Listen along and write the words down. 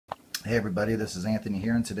Hey everybody, this is Anthony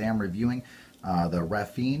here, and today I'm reviewing the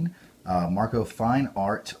Raphine Marco Fine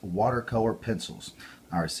Art watercolor pencils.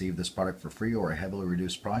 I received this product for free or a heavily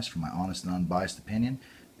reduced price for my honest and unbiased opinion,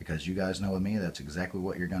 because you guys know with me that's exactly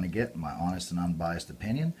what you're going to get, my honest and unbiased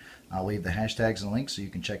opinion. I'll leave the hashtags and links so you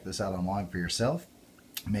can check this out online for yourself.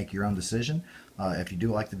 Make your own decision. If you do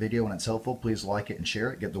like the video and it's helpful, please like it and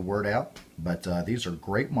share it, get the word out. But these are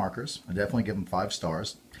great markers. I definitely give them 5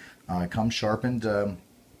 stars. It comes sharpened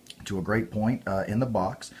to a great point in the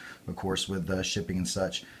box. Of course, with shipping and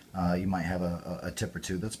such, you might have a tip or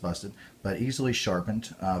two that's busted, but easily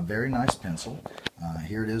sharpened. Very nice pencil.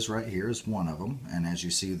 Here it is right here is one of them, and as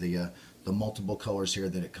you see the multiple colors here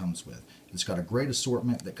that it comes with. It's got a great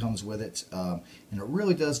assortment that comes with it, and it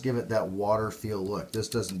really does give it that water feel look. This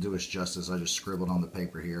doesn't do us justice. I just scribbled on the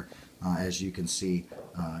paper here. As you can see,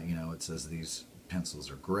 you know, it says these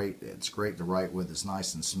pencils are great. It's great to write with. It's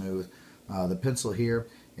nice and smooth. The pencil here,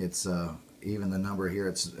 it's even the number here,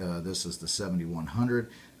 it's this is the 7100,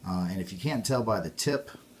 and if you can't tell by the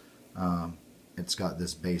tip, it's got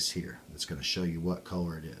this base here that's going to show you what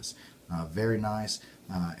color it is. Very nice.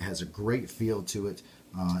 It has a great feel to it,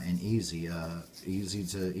 and easy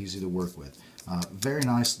to work with. Very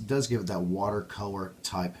nice. Does give it that watercolor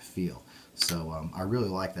type feel. So I really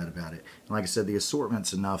like that about it. And like I said, the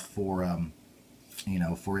assortment's enough for you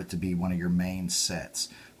know, for it to be one of your main sets.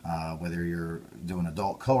 Whether you're doing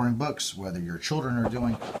adult coloring books, whether your children are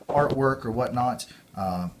doing artwork or whatnot,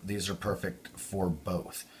 these are perfect for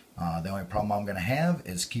both. The only problem I'm going to have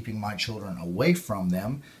is keeping my children away from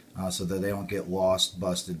them so that they don't get lost,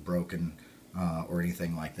 busted, broken, or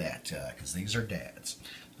anything like that, because these are Dad's.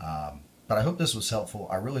 But I hope this was helpful.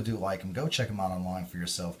 I really do like them. Go check them out online for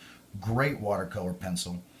yourself. Great watercolor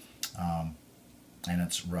pencil. And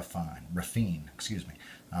it's Raphine, excuse me.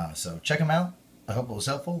 So check them out. I hope it was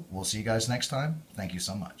helpful. We'll see you guys next time. Thank you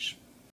so much.